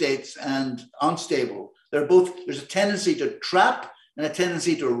stable states and unstable. There's a tendency to trap and a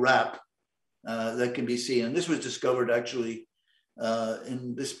tendency to wrap that can be seen. And this was discovered actually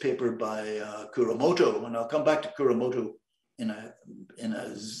in this paper by Kuromoto, and I'll come back to Kuromoto in a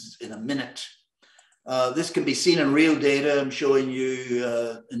minute. This can be seen in real data. I'm showing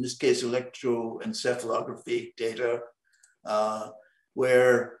you, in this case, electroencephalography data,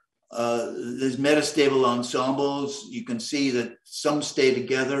 where there's metastable ensembles. You can see that some stay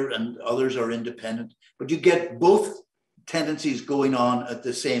together and others are independent, but you get both tendencies going on at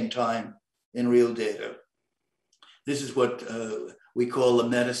the same time in real data. This is what we call a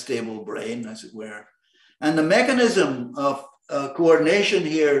metastable brain, as it were. And the mechanism of coordination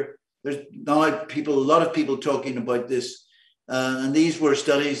here, there's now a lot of people talking about this. And these were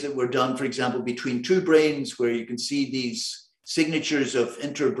studies that were done, for example, between two brains, where you can see these signatures of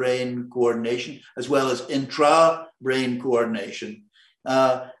inter-brain coordination, as well as intra-brain coordination.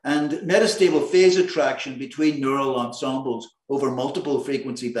 And metastable phase attraction between neural ensembles over multiple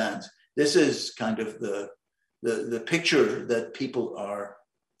frequency bands. This is kind of the picture that people are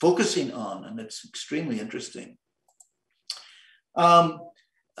focusing on, and it's extremely interesting.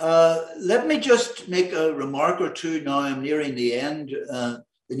 Let me just make a remark or two now. I'm nearing the end.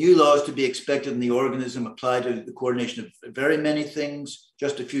 The new laws to be expected in the organism apply to the coordination of very many things,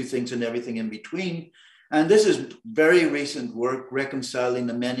 just a few things and everything in between. And this is very recent work reconciling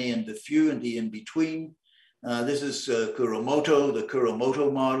the many and the few and the in between. This is Kuromoto, the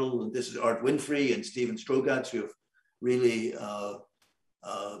Kuromoto model. And this is Art Winfrey and Stephen Strogatz, who have really,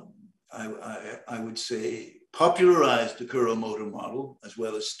 I would say, popularized the Kuromoto model as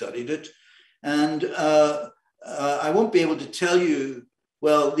well as studied it. And I won't be able to tell you,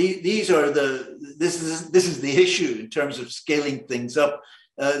 well, this is the issue in terms of scaling things up.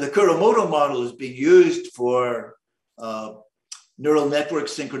 The Kuromoto model is being used for neural network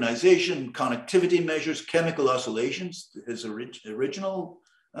synchronization, connectivity measures, chemical oscillations, his original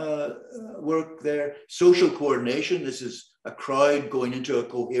work there, social coordination. This is a crowd going into a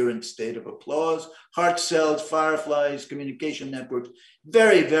coherent state of applause, heart cells, fireflies, communication networks,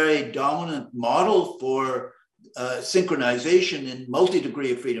 very, very dominant model for synchronization in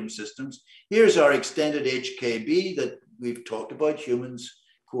multi-degree of freedom systems. Here's our extended HKB that we've talked about, humans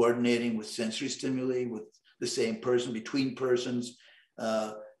coordinating with sensory stimuli, with the same person, between persons,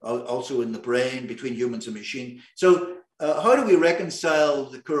 also in the brain, between humans and machine. So how do we reconcile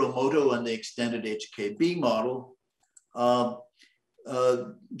the Kuromoto and the extended HKB model?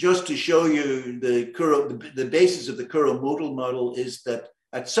 Just to show you the basis of the Kuromoto model is that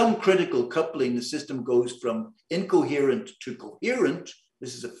at some critical coupling, the system goes from incoherent to coherent.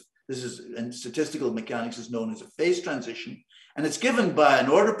 This is in statistical mechanics is known as a phase transition. And it's given by an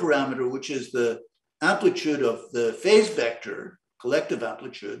order parameter, which is the amplitude of the phase vector, collective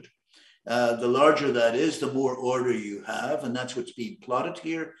amplitude. The larger that is, the more order you have. And that's what's being plotted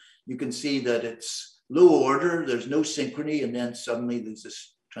here. You can see that it's low order, there's no synchrony, and then suddenly there's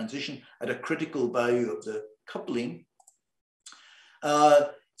this transition at a critical value of the coupling. Here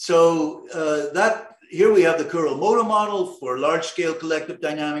we have the Kuromoto model for large-scale collective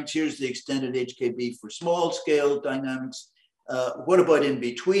dynamics. Here's the extended HKB for small-scale dynamics. What about in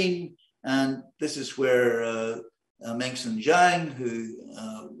between? And this is where Mengxin Zhang, who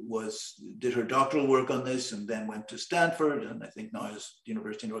did her doctoral work on this and then went to Stanford, and I think now is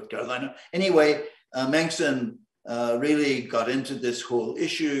University of North Carolina. Anyway, Mengxin really got into this whole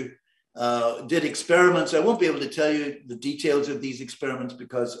issue, did experiments. I won't be able to tell you the details of these experiments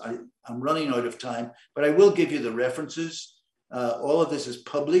because I'm running out of time, but I will give you the references. All of this is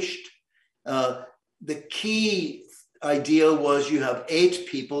published. The key idea was you have 8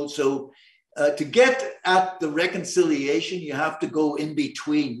 people. So to get at the reconciliation, you have to go in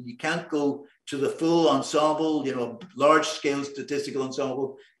between. You can't go to the full ensemble, large scale statistical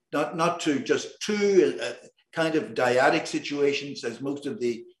ensemble, not to just 2 kind of dyadic situations as most of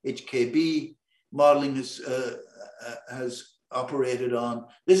the HKB modeling has operated on.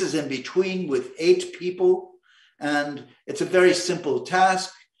 This is in between with 8 people, and it's a very simple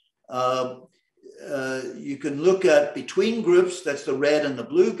task. You can look at between groups, that's the red and the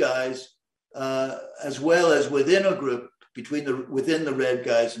blue guys, as well as within a group, within the red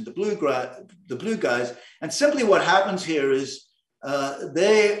guys and the blue guys. And simply what happens here is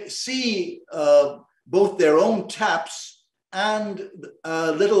they see both their own taps and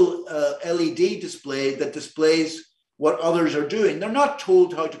a little LED display that displays what others are doing. They're not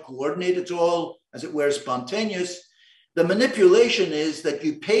told how to coordinate. It's all, as it were, spontaneous. The manipulation is that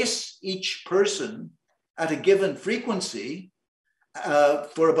you pace each person at a given frequency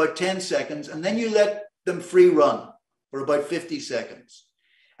for about 10 seconds, and then you let them free run for about 50 seconds.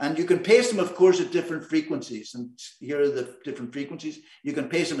 And you can pace them, of course, at different frequencies. And here are the different frequencies. You can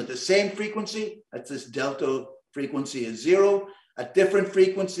pace them at the same frequency, at this delta frequency is 0, at different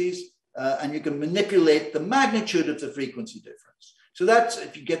frequencies, and you can manipulate the magnitude of the frequency difference. So that's,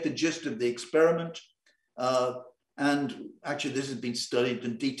 if you get the gist of the experiment. And actually, this has been studied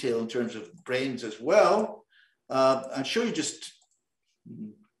in detail in terms of brains as well. I'm sure you just,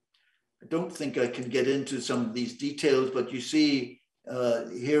 I don't think I can get into some of these details, but you see,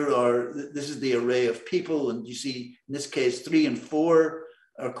 this is the array of people, and you see, in this case, 3 and 4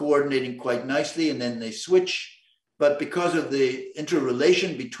 are coordinating quite nicely, and then they switch. But because of the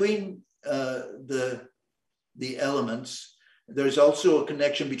interrelation between the elements, there's also a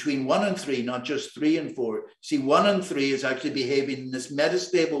connection between 1 and 3, not just 3 and 4. See, 1 and 3 is actually behaving in this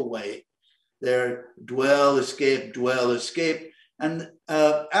metastable way. They're dwell, escape, dwell, escape. And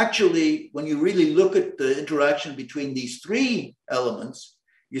actually, when you really look at the interaction between these 3 elements,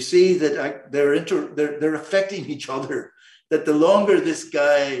 you see that they're affecting each other. That the longer this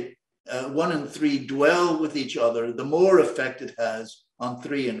guy, 1 and 3 dwell with each other, the more effect it has on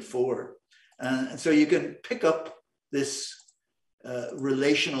 3 and 4. And so you can pick up this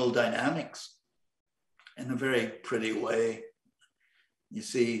relational dynamics in a very pretty way. You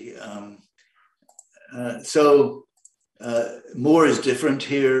see, more is different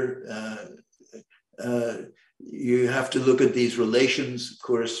here. You have to look at these relations, of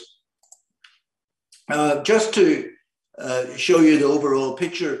course. Just to show you the overall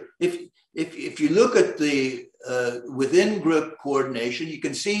picture, if you look at the within group coordination, you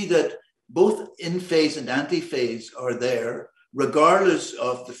can see that both in-phase and anti-phase are there, regardless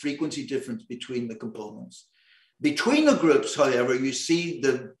of the frequency difference between the components. Between the groups, however, you see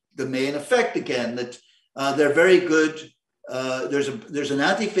the main effect again, that they're very good. There's an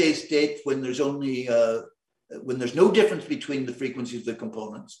anti-phase state when there's only when there's no difference between the frequencies of the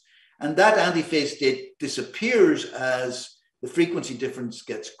components, and that anti-phase state disappears as the frequency difference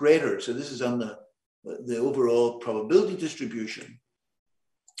gets greater. So this is on the overall probability distribution.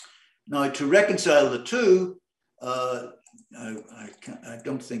 Now, to reconcile the two, I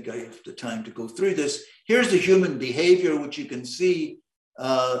don't think I have the time to go through this. Here's the human behavior, which you can see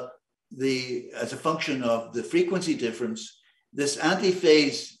as a function of the frequency difference. This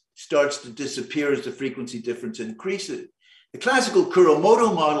antiphase starts to disappear as the frequency difference increases. The classical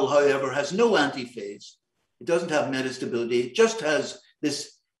Kuromoto model, however, has no antiphase. It doesn't have metastability. It just has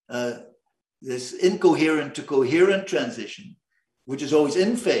this, this incoherent to coherent transition, which is always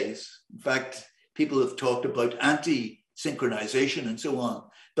in phase. In fact, people have talked about anti-synchronization and so on.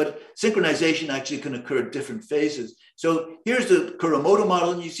 But synchronization actually can occur at different phases. So here's the Kuromoto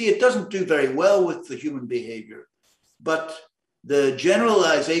model, and you see it doesn't do very well with the human behavior. But the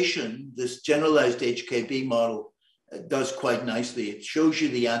generalization, this generalized HKB model, does quite nicely. It shows you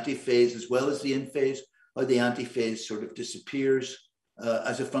the antiphase as well as the in-phase, how the antiphase sort of disappears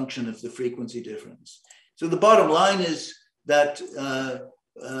as a function of the frequency difference. So the bottom line is that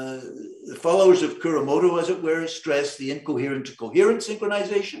the followers of Kuromoto, as it were, stress the incoherent to coherent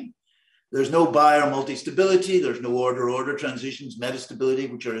synchronization. There's no bi or multi-stability. There's no order-order transitions,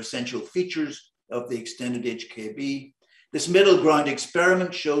 metastability, which are essential features of the extended HKB. This middle ground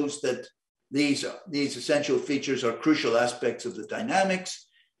experiment shows that these essential features are crucial aspects of the dynamics.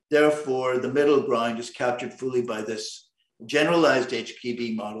 Therefore, the middle ground is captured fully by this generalized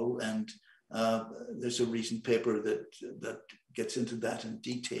HKB model. And there's a recent paper that gets into that in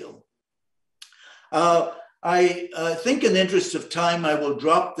detail. I think in the interest of time, I will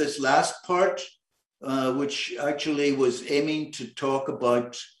drop this last part, which actually was aiming to talk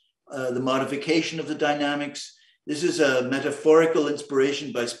about the modification of the dynamics. This is a metaphorical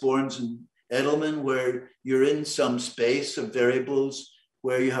inspiration by Sporns and Edelman, where you're in some space of variables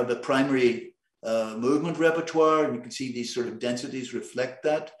where you have a primary movement repertoire, and you can see these sort of densities reflect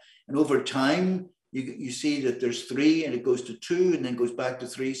that. And over time, you see that there's 3 and it goes to 2 and then goes back to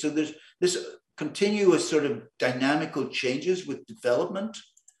 3. So there's this continuous sort of dynamical changes with development,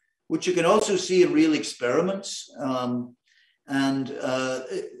 which you can also see in real experiments.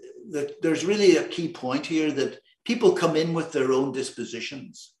 There's really a key point here that people come in with their own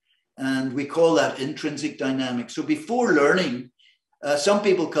dispositions, and we call that intrinsic dynamics. So before learning, some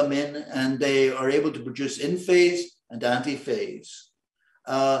people come in and they are able to produce in-phase and anti-phase.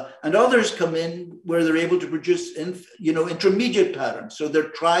 And others come in where they're able to produce intermediate patterns. So they're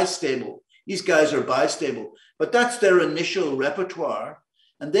tri-stable. These guys are bistable, but that's their initial repertoire.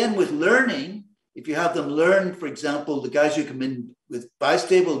 And then with learning, if you have them learn, for example, the guys who come in with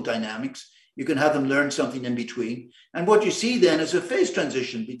bistable dynamics, you can have them learn something in between. And what you see then is a phase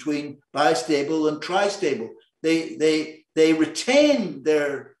transition between bistable and tri-stable. They retain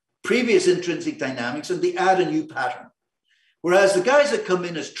their previous intrinsic dynamics and they add a new pattern. Whereas the guys that come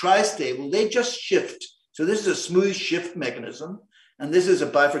in as tri-stable, they just shift. So this is a smooth shift mechanism, and this is a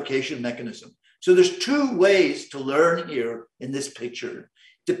bifurcation mechanism. So there's 2 ways to learn here in this picture,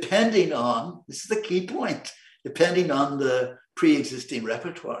 depending on, this is the key point, depending on the pre-existing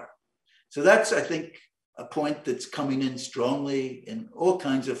repertoire. So that's, I think, a point that's coming in strongly in all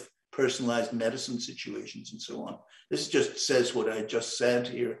kinds of personalized medicine situations and so on. This just says what I just said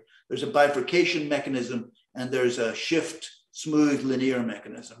here. There's a bifurcation mechanism and there's a shift, smooth, linear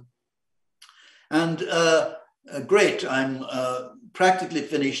mechanism. And great, I'm practically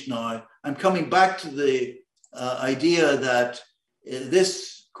finished now. I'm coming back to the idea that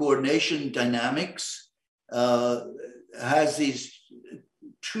this coordination dynamics has these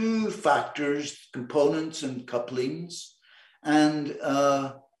 2 factors, components and couplings. And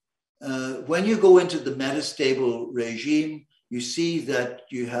when you go into the metastable regime, you see that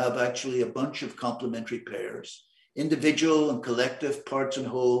you have actually a bunch of complementary pairs, individual and collective, parts and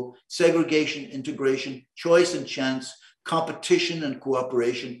whole, segregation, integration, choice and chance, competition and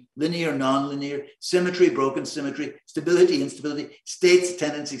cooperation, linear, nonlinear, symmetry, broken symmetry, stability, instability, states,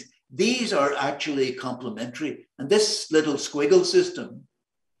 tendencies. These are actually complementary. And this little squiggle system,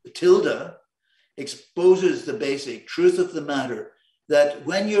 the tilde, exposes the basic truth of the matter that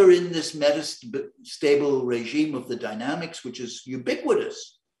when you're in this metastable regime of the dynamics, which is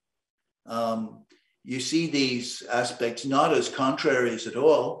ubiquitous, you see these aspects not as contraries at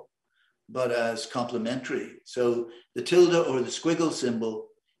all, but as complementary. So the tilde or the squiggle symbol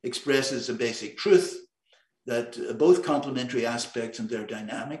expresses a basic truth that both complementary aspects and their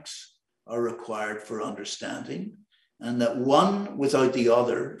dynamics are required for understanding, and that one without the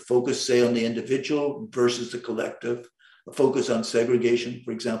other, focus, say, on the individual versus the collective, a focus on segregation,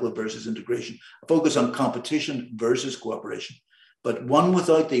 for example, versus integration, a focus on competition versus cooperation. But one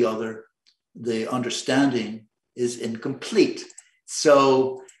without the other, the understanding is incomplete.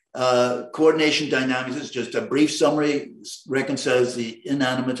 So coordination dynamics is just a brief summary, reconciles the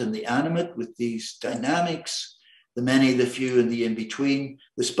inanimate and the animate with these dynamics, the many, the few, and the in-between,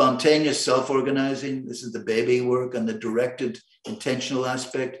 the spontaneous self-organizing, this is the baby work, and the directed intentional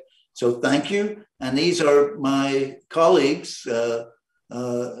aspect. So thank you. And these are my colleagues, Herman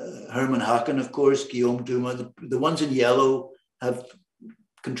Haken, of course, Guillaume Duma. The ones in yellow have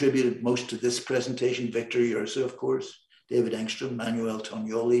contributed most to this presentation. Victor Yersa, of course, David Engstrom, Manuel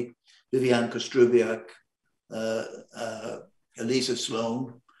Tognoli, Viviane Kostrubiak, Elisa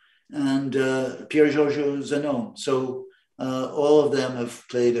Sloan, and Pierre-Georges Zanon. So all of them have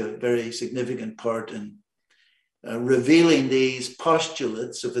played a very significant part in revealing these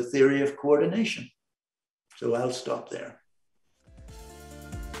postulates of a theory of coordination. So I'll stop there.